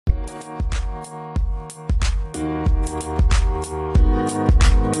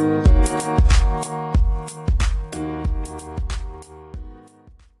Hey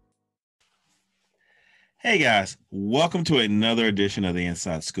guys, welcome to another edition of the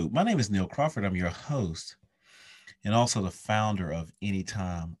Inside Scoop. My name is Neil Crawford. I'm your host and also the founder of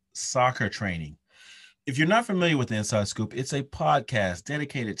Anytime Soccer Training. If you're not familiar with the Inside Scoop, it's a podcast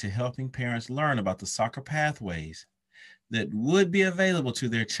dedicated to helping parents learn about the soccer pathways that would be available to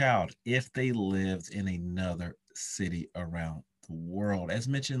their child if they lived in another city around the world. As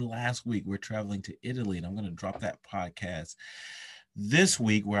mentioned last week, we're traveling to Italy, and I'm going to drop that podcast this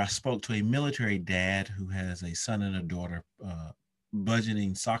week where I spoke to a military dad who has a son and a daughter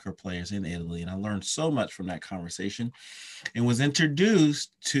budgeting soccer players in Italy. And I learned so much from that conversation and was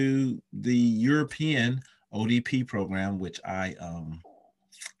introduced to the European ODP program, which I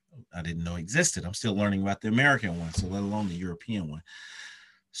didn't know existed. I'm still learning about the American one, so let alone the European one.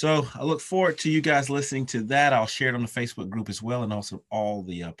 So I look forward to you guys listening to that. I'll share it on the Facebook group as well, and also all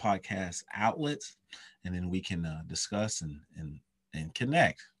the podcast outlets, and then we can discuss and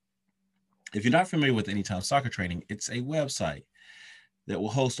connect. If you're not familiar with Anytime Soccer Training, it's a website that will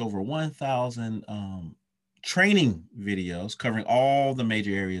host over 1,000 training videos covering all the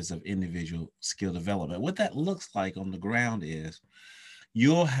major areas of individual skill development. What that looks like on the ground is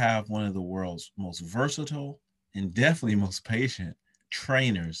you'll have one of the world's most versatile and definitely most patient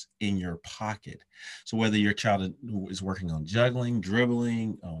trainers in your pocket. So whether your child is working on juggling,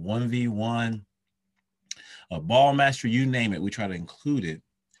 dribbling, 1v1, a ball master, you name it, we try to include it.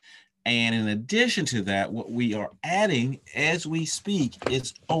 And in addition to that, what we are adding as we speak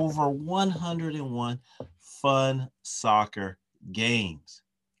is over 101 fun soccer games,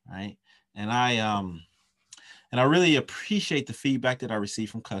 right? And I really appreciate the feedback that I receive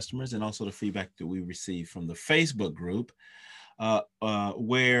from customers, and also the feedback that we receive from the Facebook group,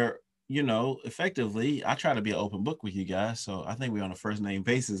 where, you know, effectively, I try to be an open book with you guys. So I think we're on a first name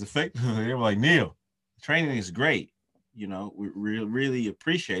basis. Effectively, they're like, Neil, training is great. You know, we really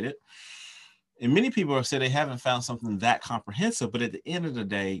appreciate it. And many people have said they haven't found something that comprehensive, but at the end of the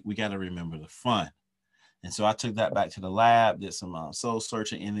day, we got to remember the fun. And so I took that back to the lab, did some soul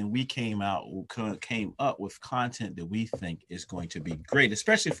searching, and then we came up with content that we think is going to be great,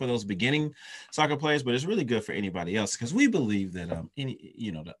 especially for those beginning soccer players, but it's really good for anybody else, because we believe that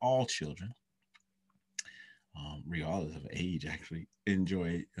that all children, regardless of age, actually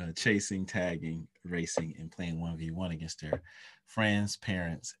enjoy chasing, tagging, racing, and playing 1v1 against their friends,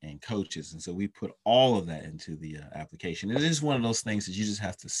 parents, and coaches. And so we put all of that into the application. It is one of those things that you just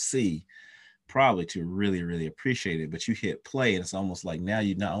have to see probably to really appreciate it. But you hit play, and it's almost like now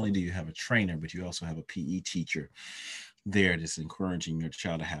you not only do you have a trainer, but you also have a PE teacher there just encouraging your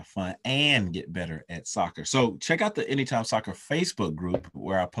child to have fun and get better at soccer. So check out the Anytime Soccer Facebook group,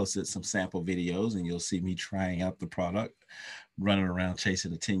 where I posted some sample videos, and you'll see me trying out the product, running around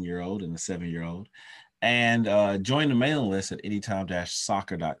chasing a 10-year-old and a 7-year-old. And join the mailing list at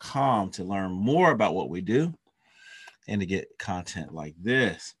anytime-soccer.com to learn more about what we do and to get content like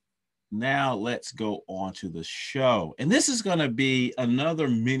this. Now let's go on to the show. And this is going to be another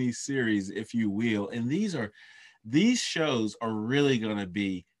mini series, if you will. And these shows are really going to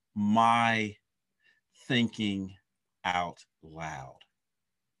be my thinking out loud.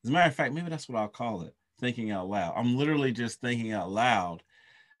 As a matter of fact, maybe that's what I'll call it, thinking out loud. I'm literally just thinking out loud.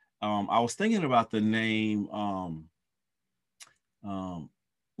 I was thinking about the name,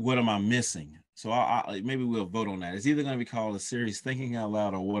 What Am I Missing? So I maybe we'll vote on that. It's either going to be called a series Thinking Out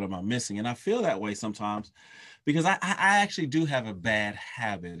Loud or What Am I Missing? And I feel that way sometimes because I actually do have a bad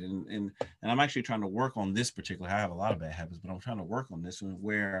habit. And I'm actually trying to work on this particular. I have a lot of bad habits, but I'm trying to work on this one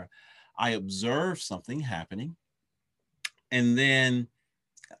where I observe something happening, and then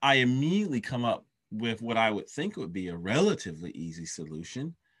I immediately come up with what I would think would be a relatively easy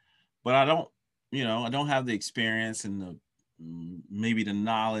solution. But I don't have the experience and maybe the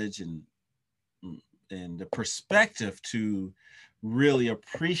knowledge and the perspective to really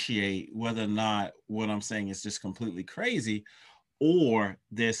appreciate whether or not what I'm saying is just completely crazy or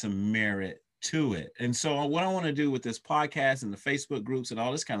there's some merit to it. And so what I want to do with this podcast and the Facebook groups and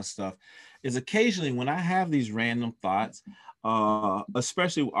all this kind of stuff is occasionally when I have these random thoughts,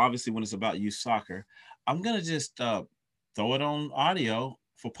 especially obviously when it's about youth soccer, I'm going to just throw it on audio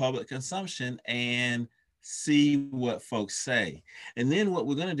for public consumption and see what folks say. And then what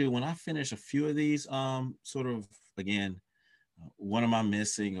we're going to do when I finish a few of these sort of, again, what am I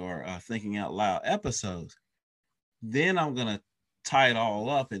missing or thinking out loud episodes, then I'm going to tie it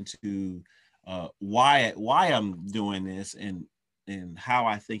all up into why I'm doing this and how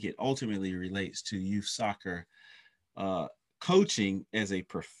I think it ultimately relates to youth soccer coaching as a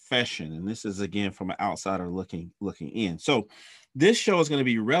profession. And this is again from an outsider looking in. So this show is going to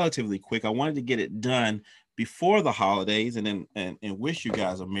be relatively quick. I wanted to get it done before the holidays, and then and wish you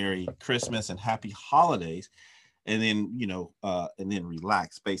guys a Merry Christmas and Happy Holidays, and then and then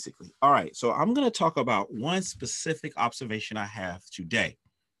relax basically. All right, so I'm going to talk about one specific observation I have today,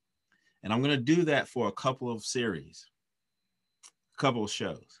 and I'm going to do that for a couple of series, a couple of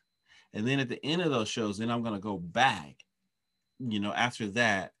shows, and then at the end of those shows, then I'm going to go back, after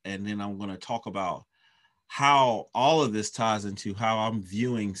that, and then I'm going to talk about how all of this ties into how I'm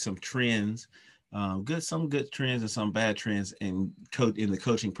viewing some trends, some good trends and some bad trends in the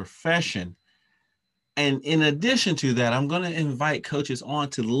coaching profession. And in addition to that, I'm going to invite coaches on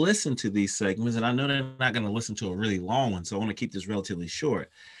to listen to these segments. And I know they're not going to listen to a really long one, so I want to keep this relatively short.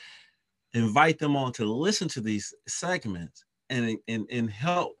 Invite them on to listen to these segments and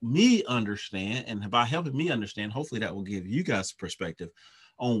help me understand. And by helping me understand, hopefully that will give you guys perspective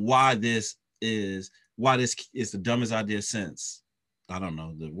on why this is the dumbest idea since, I don't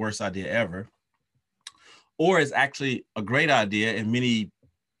know, the worst idea ever, or it's actually a great idea and many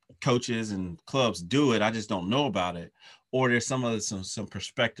coaches and clubs do it. I just don't know about it, or there's some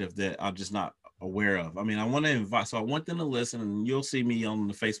perspective that I'm just not aware of. I mean, I want them to listen, and you'll see me on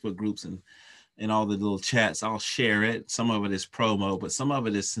the Facebook groups and all the little chats. I'll share it. Some of it is promo, but some of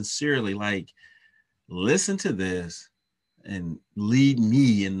it is sincerely like, listen to this and lead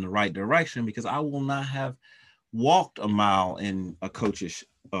me in the right direction, because I will not have walked a mile in a coach's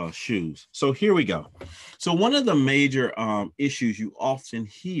shoes. So here we go. So one of the major issues you often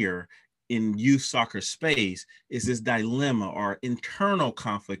hear in youth soccer space is this dilemma or internal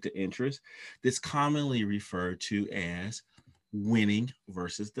conflict of interest that's commonly referred to as winning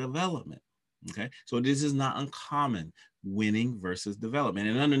versus development. Okay, so this is not uncommon, winning versus development.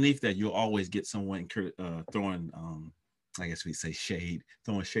 And underneath that, you'll always get someone throwing, I guess we say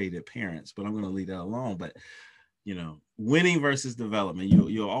throwing shade at parents, but I'm going to leave that alone. But winning versus development,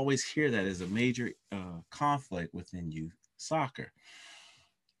 you'll always hear that as a major conflict within youth soccer.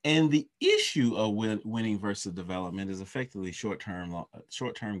 And the issue of winning versus development is effectively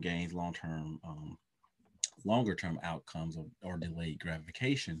short-term gains, longer-term outcomes, or delayed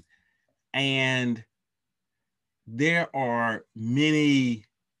gratification. And there are many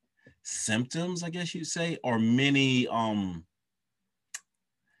symptoms, I guess you'd say, or many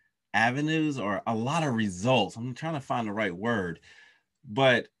avenues, or a lot of results. I'm trying to find the right word,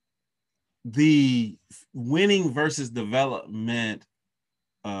 but the winning versus development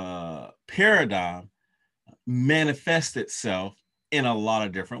paradigm manifests itself in a lot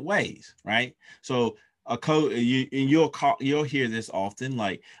of different ways, right? So a coach, you'll hear this often,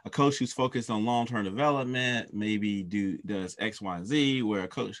 like a coach who's focused on long-term development maybe does X, Y, and Z, where a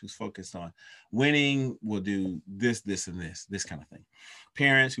coach who's focused on winning will do this, and this kind of thing.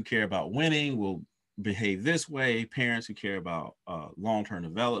 Parents who care about winning will behave this way. Parents who care about long-term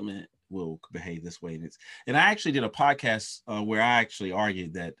development will behave this way. And I actually did a podcast where I actually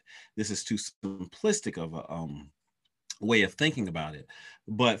argued that this is too simplistic of a way of thinking about it.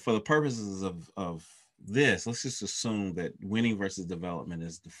 But for the purposes of this, let's just assume that winning versus development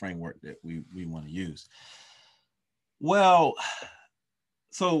is the framework that we want to use. Well,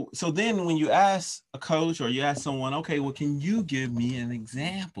 so then when you ask a coach or you ask someone, okay, well, can you give me an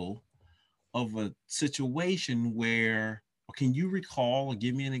example of a situation where, or can you recall or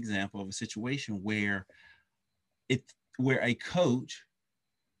give me an example of a situation where a coach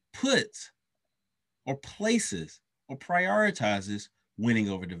puts or places or prioritizes winning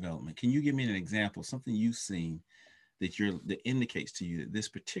over development? Can you give me an example, something you've seen that indicates to you that this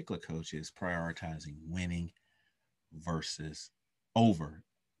particular coach is prioritizing winning versus over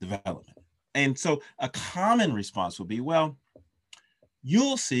development? And so a common response will be, well,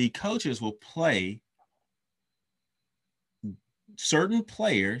 you'll see coaches will play certain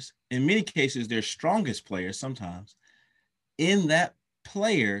players, in many cases their strongest players sometimes, in that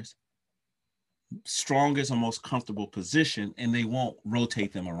player's strongest or most comfortable position, and they won't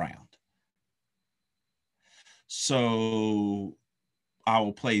rotate them around. So I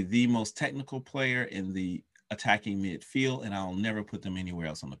will play the most technical player in the attacking midfield, and I'll never put them anywhere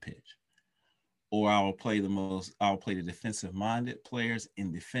else on the pitch. Or I'll play the defensive-minded players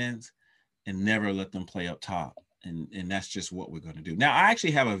in defense and never let them play up top. And that's just what we're going to do. Now, I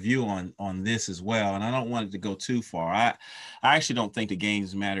actually have a view on this as well, and I don't want it to go too far. I actually don't think the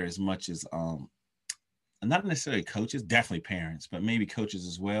games matter as much as not necessarily coaches, definitely parents, but maybe coaches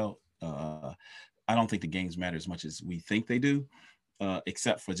as well. I don't think the games matter as much as we think they do,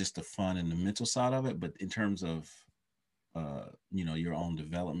 except for just the fun and the mental side of it. But in terms of your own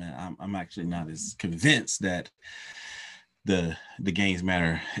development, I'm actually not as convinced that the games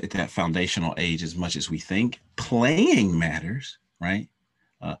matter at that foundational age as much as we think. Playing matters, right?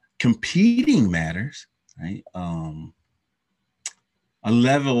 Competing matters, right? A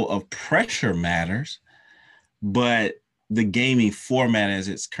level of pressure matters, but the gaming format as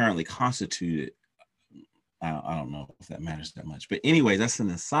it's currently constituted, I don't know if that matters that much. But anyway, that's an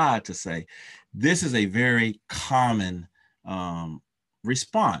aside to say this is a very common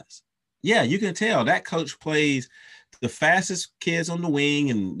response. Yeah, you can tell that coach plays the fastest kids on the wing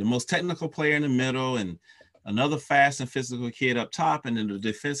and the most technical player in the middle and another fast and physical kid up top, and then the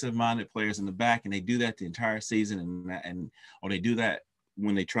defensive minded players in the back. And they do that the entire season, or they do that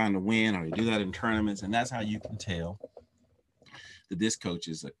when they're trying to win, or they do that in tournaments. And that's how you can tell that this coach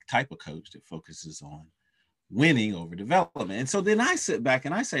is a type of coach that focuses on winning over development. And so then I sit back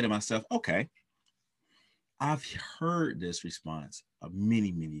and I say to myself, okay, I've heard this response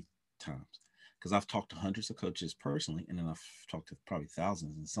many, many times because I've talked to hundreds of coaches personally, and then I've talked to probably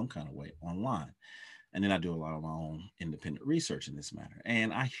thousands in some kind of way online. And then I do a lot of my own independent research in this matter.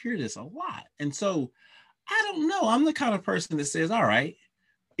 And I hear this a lot. And so I don't know. I'm the kind of person that says, all right,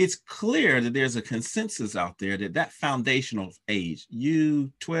 it's clear that there's a consensus out there that foundational age,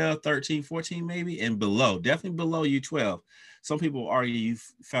 U12, 13, 14 maybe, and below, definitely below U12. Some people argue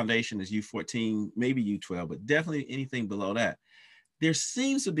foundation is U14, maybe U12, but definitely anything below that. There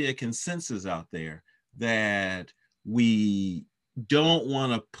seems to be a consensus out there that we don't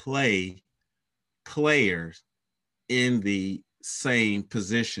want to play players in the same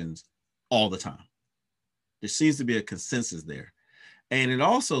positions all the time. There seems to be a consensus there. And it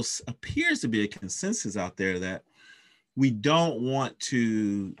also appears to be a consensus out there that we don't want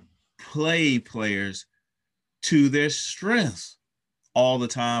to play players to their strengths all the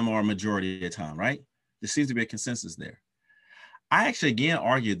time or a majority of the time, right? There seems to be a consensus there. I actually, again,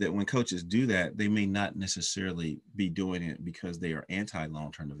 argued that when coaches do that, they may not necessarily be doing it because they are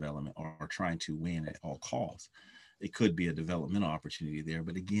anti-long-term development or trying to win at all costs. It could be a developmental opportunity there.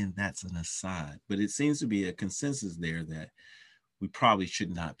 But again, that's an aside. But it seems to be a consensus there that we probably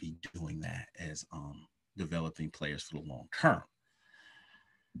should not be doing that as developing players for the long term.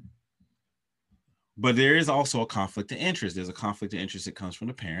 But there is also a conflict of interest. There's a conflict of interest that comes from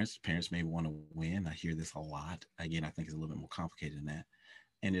the parents. Parents may want to win. I hear this a lot. Again, I think it's a little bit more complicated than that.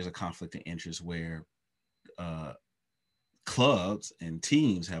 And there's a conflict of interest where clubs and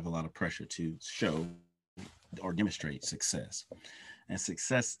teams have a lot of pressure to show or demonstrate success. And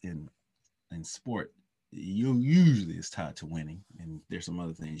success in sport, usually is tied to winning. And there's some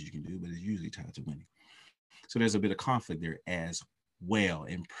other things you can do, but it's usually tied to winning. So there's a bit of conflict there as well,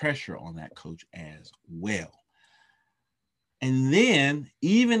 and pressure on that coach as well. And then,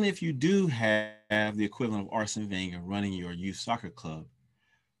 even if you do have the equivalent of Arsene Wenger running your youth soccer club,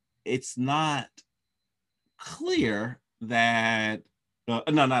 it's not clear that,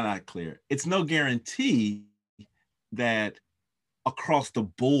 not clear. It's no guarantee that across the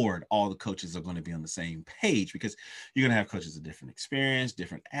board, all the coaches are going to be on the same page, because you're going to have coaches of different experience,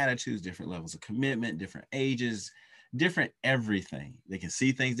 different attitudes, different levels of commitment, different ages, different everything. They can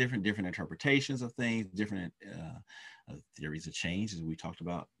see things different interpretations of things, different theories of change, as we talked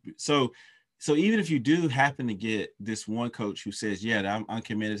about. So even if you do happen to get this one coach who says, yeah, I'm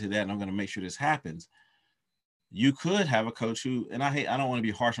committed to that and I'm going to make sure this happens, you could have a coach who, and I don't want to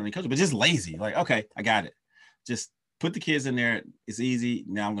be harsh on any coach, but just lazy. Like, okay, I got it. Just put the kids in there. It's easy.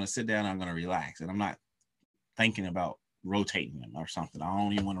 Now I'm going to sit down and I'm going to relax. And I'm not thinking about rotating them or something. I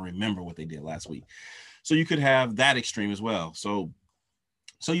don't even want to remember what they did last week. So you could have that extreme as well. So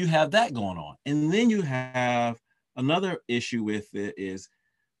you have that going on. And then you have another issue with it is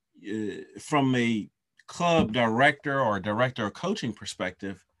from a club director or director of coaching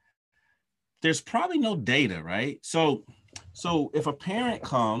perspective, there's probably no data, right? So if a parent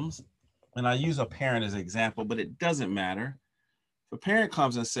comes, and I use a parent as an example, but it doesn't matter. If a parent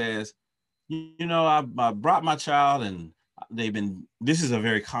comes and says, I brought my child and this is a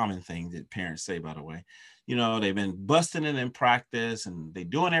very common thing that parents say, by the way, they've been busting it in practice and they're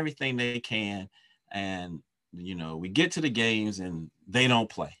doing everything they can. And, we get to the games and they don't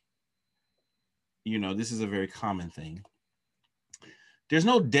play. This is a very common thing. There's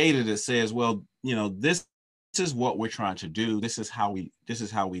no data that says, well, this is what we're trying to do. This is how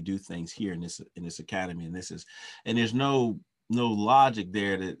we do things here in this academy. And there's no logic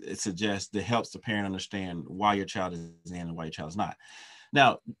there that it suggests that helps the parent understand why your child is in and why your child is not.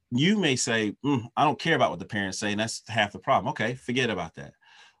 Now, you may say, I don't care about what the parents say, and that's half the problem. Okay, forget about that.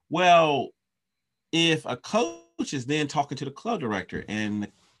 Well, if a coach is then talking to the club director and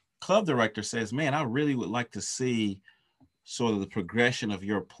the club director says, man, I really would like to see sort of the progression of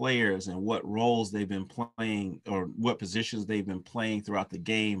your players and what roles they've been playing or what positions they've been playing throughout the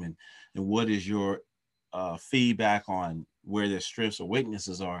game, and what is your feedback on where their strengths or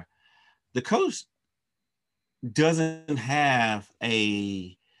weaknesses are. The coach doesn't have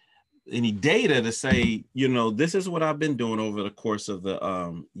any data to say, this is what I've been doing over the course of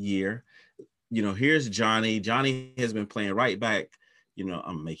the year. Here's Johnny. Johnny has been playing right back.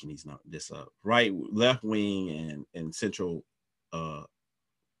 I'm making this up. Right, left wing, and central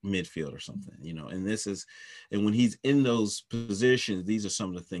midfield or something. And when he's in those positions, these are some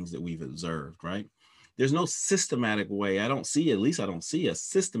of the things that we've observed. Right. There's no systematic way. I don't see a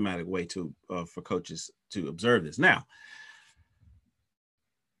systematic way to for coaches to observe this. Now,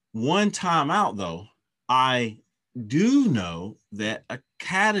 one time out though, I do know that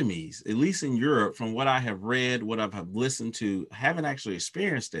academies, at least in Europe, from what I have read, what I've listened to, haven't actually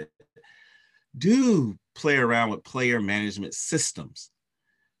experienced it, do play around with player management systems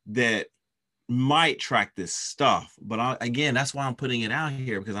that might track this stuff. But again, that's why I'm putting it out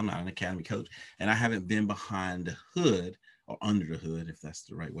here, because I'm not an academy coach and I haven't been behind the hood or under the hood, if that's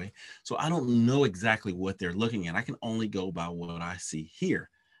the right way. So I don't know exactly what they're looking at. I can only go by what I see here.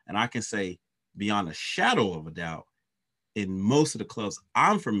 And I can say beyond a shadow of a doubt, in most of the clubs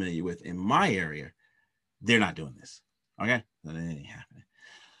I'm familiar with in my area, they're not doing this. Okay. That ain't happening.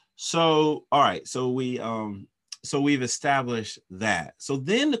 So, all right. So we've established that. So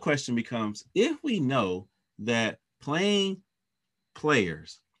then the question becomes, if we know that playing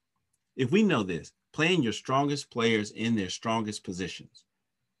players, if we know this, playing your strongest players in their strongest positions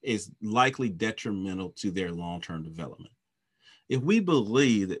is likely detrimental to their long-term development. If we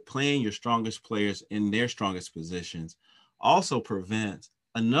believe that playing your strongest players in their strongest positions also prevents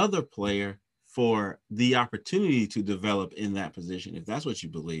another player for the opportunity to develop in that position, if that's what you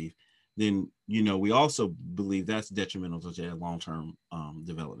believe, then, we also believe that's detrimental to their long-term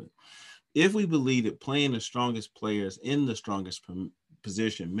development. If we believe that playing the strongest players in the strongest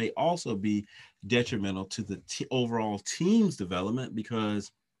position may also be detrimental to the overall team's development, because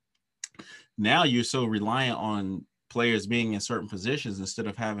now you're so reliant on players being in certain positions instead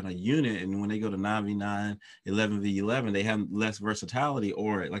of having a unit. And when they go to 9v9, 11v11, they have less versatility,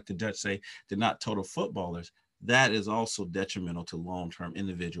 or like the Dutch say, they're not total footballers. That is also detrimental to long-term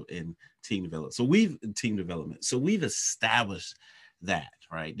individual and team development. So we've established that,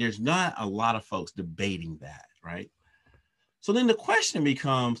 right? There's not a lot of folks debating that, right? So then the question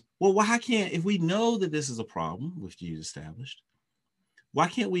becomes, well, why can't, if we know that this is a problem, which you established, why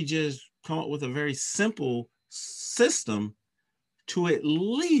can't we just come up with a very simple system to at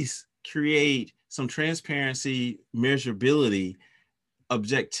least create some transparency, measurability,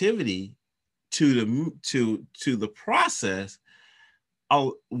 objectivity to the process,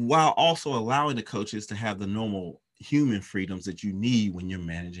 while also allowing the coaches to have the normal human freedoms that you need when you're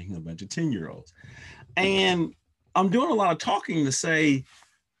managing a bunch of 10-year-olds. And I'm doing a lot of talking to say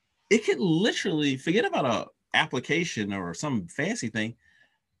it could literally, forget about a application or some fancy thing,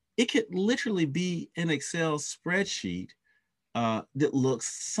 it could literally be an Excel spreadsheet that looks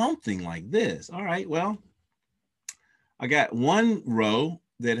something like this. All right, well, I got one row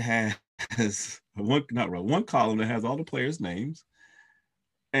that has one column that has all the players' names.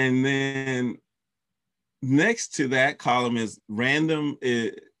 And then next to that column is random.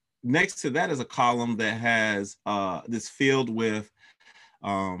 Next to that is a column that has this field with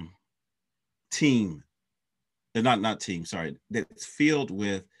team. Not team, sorry. That's filled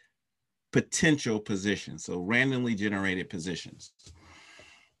with potential positions. So randomly generated positions.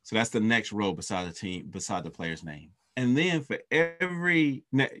 So that's the next row beside the team, beside the player's name. And then for every,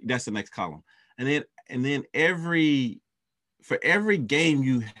 that's the next column. And then for every game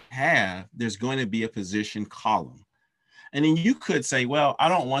you have, there's going to be a position column. And then you could say, well, I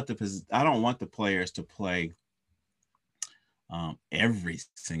don't want the players to play every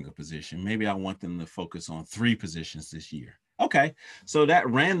single position. Maybe I want them to focus on 3 positions this year. Okay, so that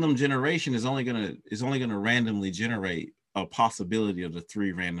random generation is only gonna randomly generate a possibility of the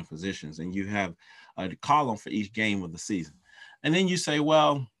 3 random positions, and you have a column for each game of the season. And then you say,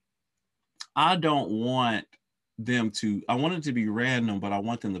 well, I want it to be random, but I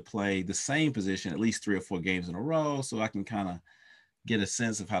want them to play the same position at least 3 or 4 games in a row, so I can kind of get a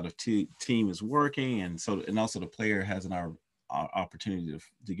sense of how the team is working, and also the player has an opportunity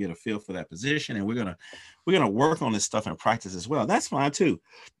to get a feel for that position. And we're gonna work on this stuff in practice as well. That's fine too.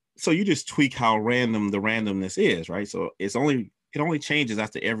 So you just tweak how random the randomness is, right? So it only changes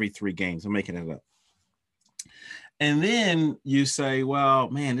after every 3 games. I'm making it up. And then you say, well,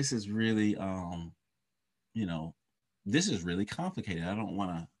 man, this is really this is really complicated. I don't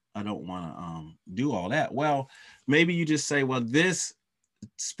want to do all that. Well, maybe you just say, well, this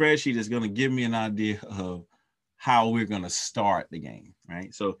spreadsheet is going to give me an idea of how we're going to start the game,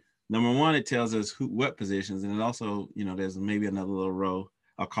 right? So number one, it tells us what positions, and it also, there's maybe another little row,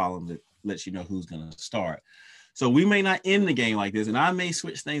 a column that lets you know who's going to start. So we may not end the game like this, and I may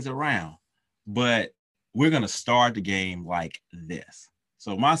switch things around, but we're going to start the game like this.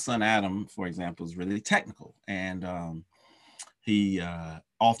 So my son Adam, for example, is really technical, and he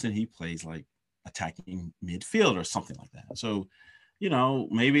often he plays like attacking midfield or something like that. So,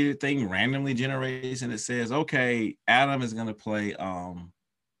 maybe the thing randomly generates and it says, okay, Adam is going to play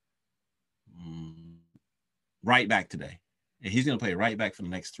right back today. And he's going to play right back for the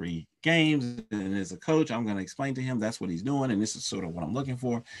next 3 games. And as a coach, I'm going to explain to him that's what he's doing. And this is sort of what I'm looking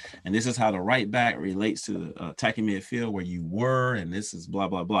for. And this is how the right back relates to the attacking midfield where you were. And this is blah,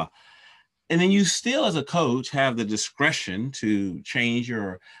 blah, blah. And then you still, as a coach, have the discretion to change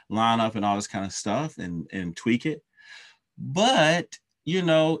your lineup and all this kind of stuff and tweak it. But,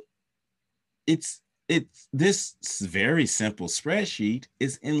 it's this very simple spreadsheet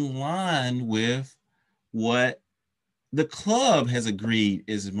is in line with what the club has agreed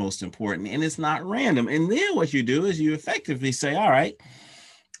is most important, and it's not random. And then what you do is you effectively say, all right,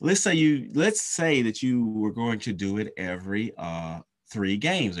 let's say that you were going to do it every 3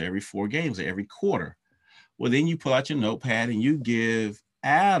 games, or every 4 games, or every quarter. Well, then you pull out your notepad and you give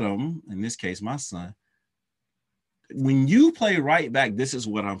Adam, in this case, my son, when you play right back, this is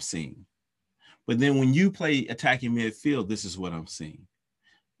what I'm seeing. But then when you play attacking midfield, this is what I'm seeing.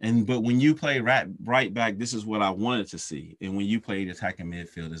 But when you play right back, this is what I wanted to see. And when you played attacking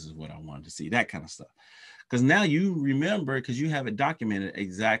midfield, this is what I wanted to see, that kind of stuff. Because now you remember, because you have it documented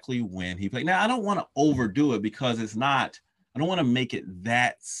exactly when he played. Now, I don't want to overdo it because I don't want to make it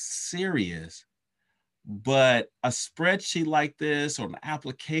that serious. But a spreadsheet like this or an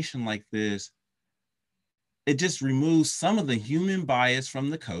application like this, it just removes some of the human bias from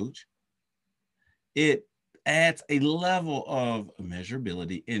the coach. It adds a level of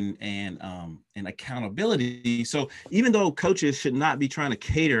measurability and accountability. So even though coaches should not be trying to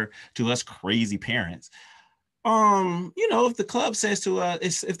cater to us crazy parents, if the club says to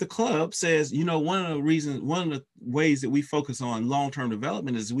us, one of the ways that we focus on long-term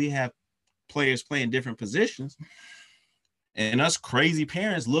development is we have players playing different positions, and us crazy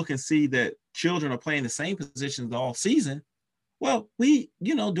parents look and see that children are playing the same positions all season. Well, we,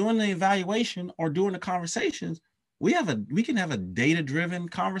 during the evaluation or during the conversations, we can have a data-driven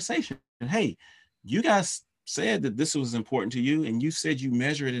conversation. Hey, you guys said that this was important to you, and you said you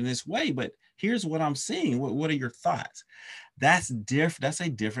measure it in this way, but here's what I'm seeing. What are your thoughts? That's different. That's a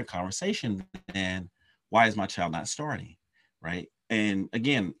different conversation than why is my child not starting, right? And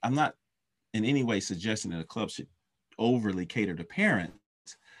again, I'm not in any way suggesting that a club should overly cater to parents.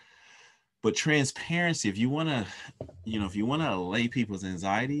 But transparency, if you want to allay people's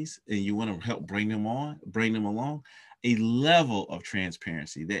anxieties and you want to help bring them along, a level of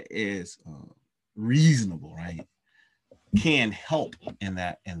transparency that is reasonable, right, can help in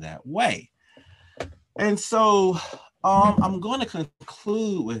that way. And so I'm going to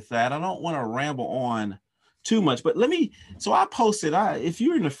conclude with that. I don't want to ramble on too much, but I posted, if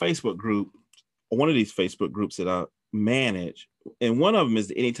you're in a Facebook group, one of these Facebook groups that I manage, and one of them is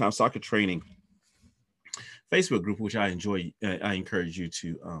the Anytime Soccer Training Facebook group, which I enjoy. I encourage you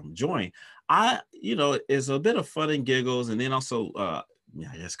to join. It's a bit of fun and giggles, and then also,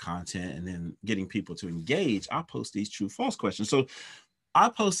 content, and then getting people to engage. I post these true false questions. So I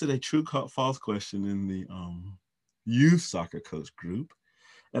posted a true false question in the youth soccer coach group,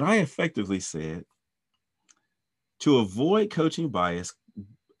 and I effectively said, to avoid coaching bias,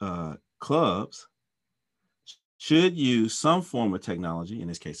 clubs should use some form of technology, in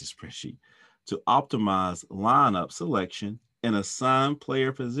this case a spreadsheet, to optimize lineup selection and assign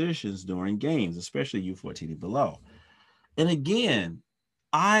player positions during games, especially U14 and below. And again,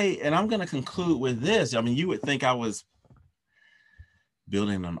 I'm going to conclude with this. I mean, you would think I was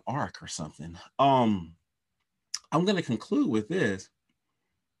building an ark or something. I'm going to conclude with this.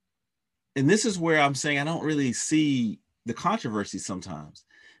 And this is where I'm saying I don't really see the controversy sometimes.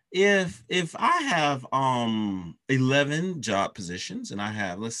 If I have 11 job positions and I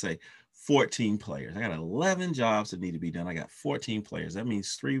have, let's say, 14 players, I got 11 jobs that need to be done. I got 14 players. That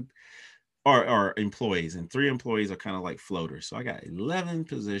means 3 are employees, and 3 employees are kind of like floaters. So I got 11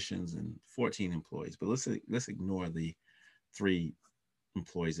 positions and 14 employees. But let's ignore the 3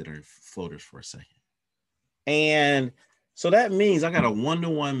 employees that are floaters for a second. And so that means I got a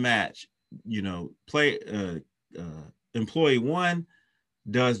 1-to-1 match. Employee 1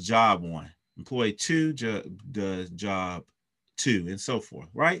 does job 1. Employee 2 does job 2, and so forth,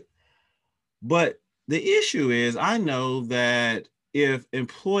 right? But the issue is, I know that if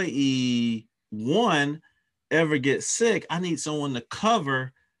employee 1 ever gets sick, I need someone to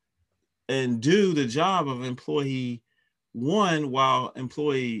cover and do the job of employee 1 while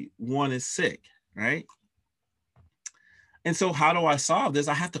employee 1 is sick, right? And so how do I solve this?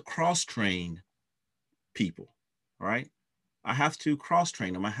 I have to cross-train people, right? I have to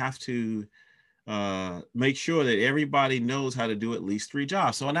cross-train them. I have to make sure that everybody knows how to do at least 3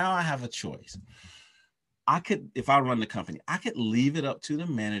 jobs. So now I have a choice. I could, if I run the company, I could leave it up to the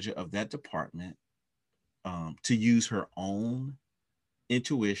manager of that department to use her own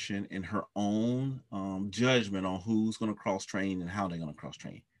intuition and her own judgment on who's going to cross-train and how they're going to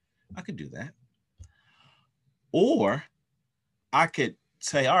cross-train. I could do that. Or I could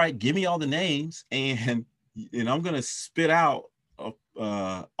say, all right, give me all the names, and I'm going to spit out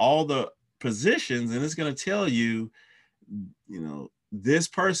all the positions, and it's going to tell you, this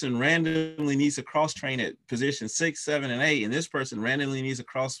person randomly needs to cross-train at position 6, 7, and 8, and this person randomly needs to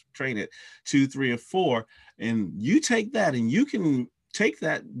cross-train at 2, 3, and 4. And you take that, and you can take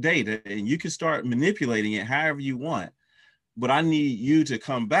that data, and you can start manipulating it however you want. But I need you to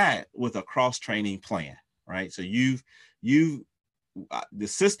come back with a cross-training plan, right? So the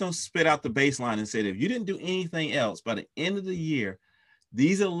system spit out the baseline and said, if you didn't do anything else by the end of the year,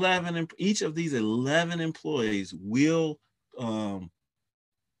 each of these 11 employees will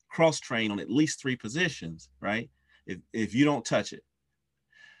cross-train on at least 3 positions, right? If you don't touch it.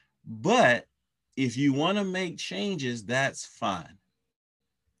 But if you want to make changes, that's fine.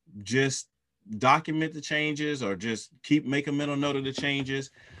 Just document the changes, or just make a mental note of the changes.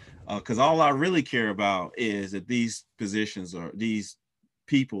 Because all I really care about is that these positions or these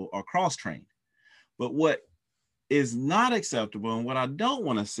people are cross-trained. But what is not acceptable, and what I don't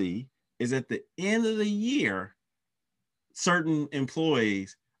want to see, is at the end of the year, certain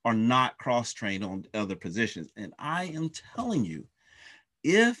employees are not cross-trained on other positions. And I am telling you,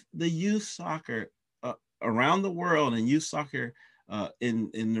 if the youth soccer around the world and youth soccer in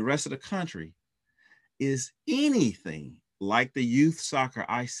the rest of the country is anything like the youth soccer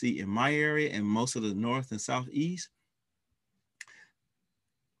I see in my area and most of the North and Southeast,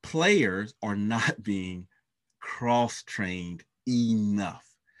 players are not being cross-trained enough,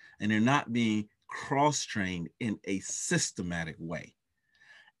 and they're not being cross-trained in a systematic way.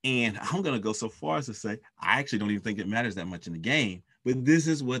 And I'm going to go so far as to say, I actually don't even think it matters that much in the game, but this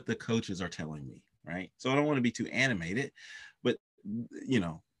is what the coaches are telling me, right? So I don't want to be too animated, but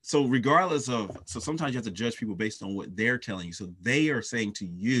so regardless of, so sometimes you have to judge people based on what they're telling you. So they are saying to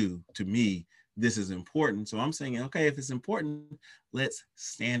me, this is important. So I'm saying, okay, if it's important, let's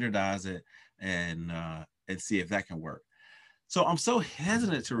standardize it and see if that can work. So I'm so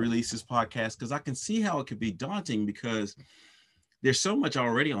hesitant to release this podcast because I can see how it could be daunting, because there's so much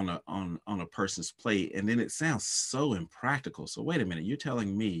already on a person's plate, and then it sounds so impractical. So wait a minute, you're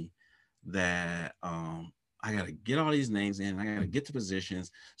telling me that I got to get all these names in, I got to get the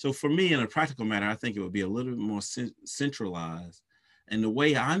positions. So for me, in a practical matter, I think it would be a little bit more centralized. And the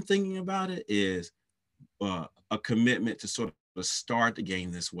way I'm thinking about it is a commitment to sort of start the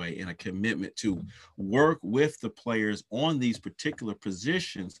game this way, and a commitment to work with the players on these particular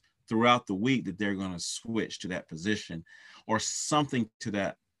positions throughout the week that they're going to switch to that position, or something to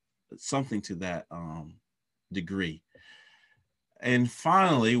that degree. And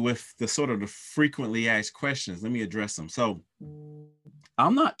finally, with the sort of the frequently asked questions, let me address them. So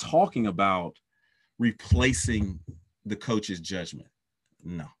I'm not talking about replacing the coach's judgment.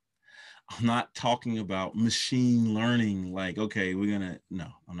 No. I'm not talking about machine learning, like, okay, no,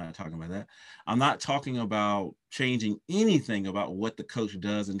 I'm not talking about that. I'm not talking about changing anything about what the coach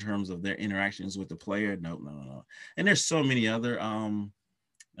does in terms of their interactions with the player. No. And there's so many other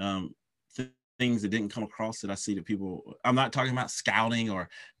things that didn't come across that I see that people, I'm not talking about scouting or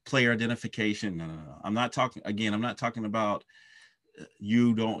player identification. No. I'm not talking about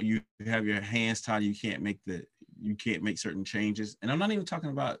you have your hands tied, you can't make certain changes. And I'm not even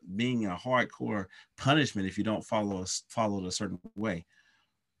talking about being a hardcore punishment if you don't follow it a certain way.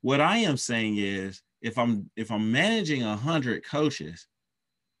 What I am saying is, if I'm managing 100 coaches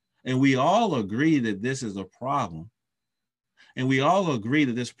and we all agree that this is a problem, and we all agree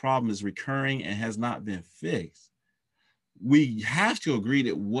that this problem is recurring and has not been fixed, we have to agree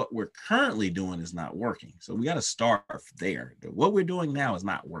that what we're currently doing is not working. So we got to start there. What we're doing now is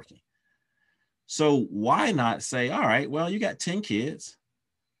not working. So why not say, all right, well, you got 10 kids,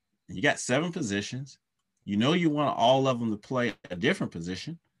 and you got 7 positions. You want all of them to play a different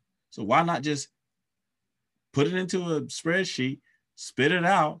position. So why not just put it into a spreadsheet, spit it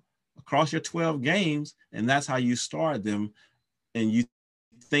out across your 12 games, and that's how you start them and you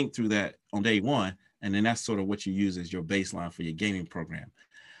think through that on day one, and then that's sort of what you use as your baseline for your gaming program.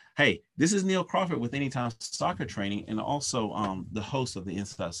 Hey, this is Neil Crawford with Anytime Soccer Training, and also the host of the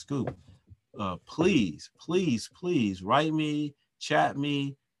Inside Scoop. Please, please, please write me, chat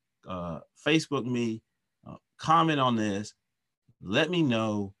me, Facebook me, comment on this. Let me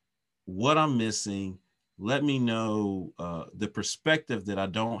know what I'm missing. Let me know the perspective that I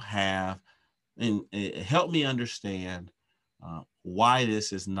don't have, and help me understand why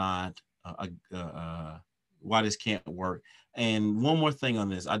this is not why this can't work. And one more thing on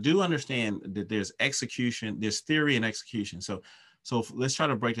this, I do understand that there's execution, there's theory and execution. So let's try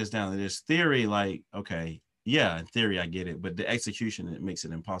to break this down. There's theory, like, okay, yeah, in theory I get it, but the execution, it makes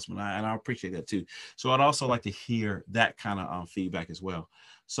it impossible, and I appreciate that too. So I'd also like to hear that kind of feedback as well.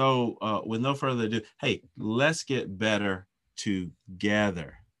 So with no further ado, hey, let's get better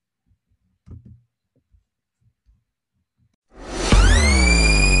together.